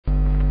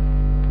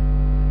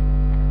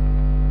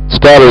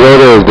HRC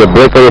Races, the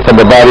breakaway from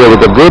the barrier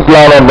with a good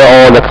line on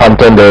all the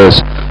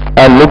contenders.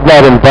 And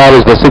Midnight in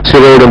Paris, the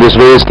 6-year-old in this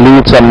race,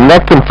 leads a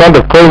neck in front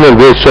of Colonial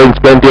Grace, showing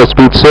plenty of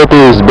speed. So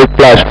too is Big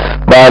Flash,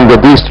 and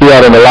these three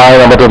are in a line.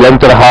 About a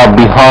length and a half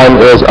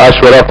behind is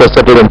Ashwarata,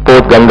 settled in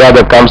fourth. Ganga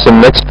that comes in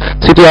next.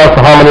 City of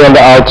Harmony on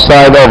the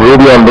outside of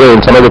Ruby on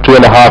Brains. Another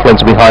 2.5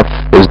 lengths behind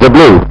is the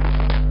Blue.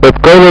 With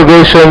Colonial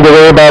Grace showing the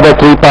way by the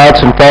 3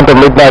 parts in front of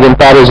Midnight in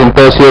Paris in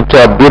pursuit.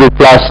 Beauty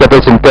Flash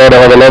settles in third.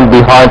 Another length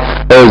behind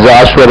is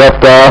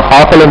Ashwarata.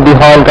 Half a length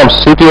behind comes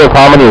City of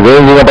Harmony,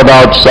 ranging up at the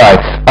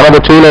outside. Another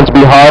 2 lengths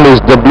behind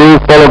is the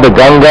Blue, followed by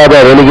Ganga. They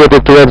are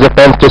relegated towards the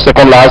fence to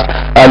second last,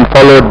 and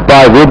followed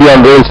by Ruby on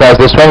Rails as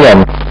the swing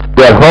end.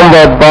 They are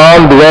homeward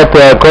bound with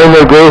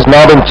Colonial Grace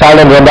now in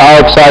challenge on the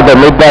outside. The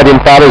Midnight in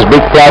Paris,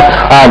 Big Flash,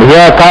 and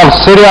here comes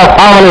City of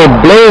Harmony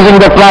blazing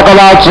the track on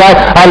the outside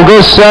and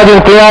goes surging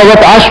clear with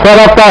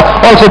Ashwarata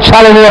also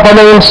challenging up on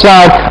the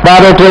inside.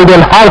 But it will be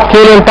a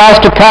half-killing pass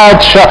to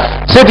catch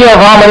City of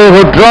Harmony,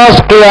 who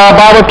draws clear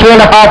about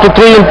 2.5 to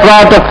 3 in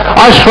front of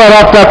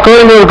Ashwarata.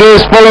 Colonial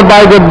Grace followed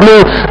by the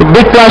Blue.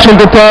 Big Flash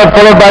into third,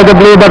 followed by the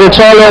Blue, but it's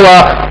all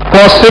over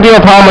for City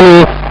of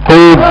Harmony,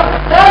 who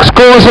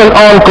scores an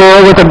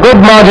encore with a good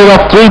margin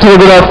of 3 to the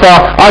good of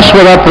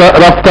Ashwarata.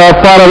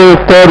 Far away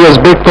third was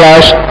Big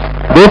Flash.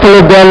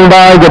 Brutally done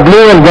by the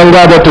Blue and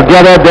Ganga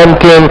together. Then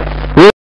came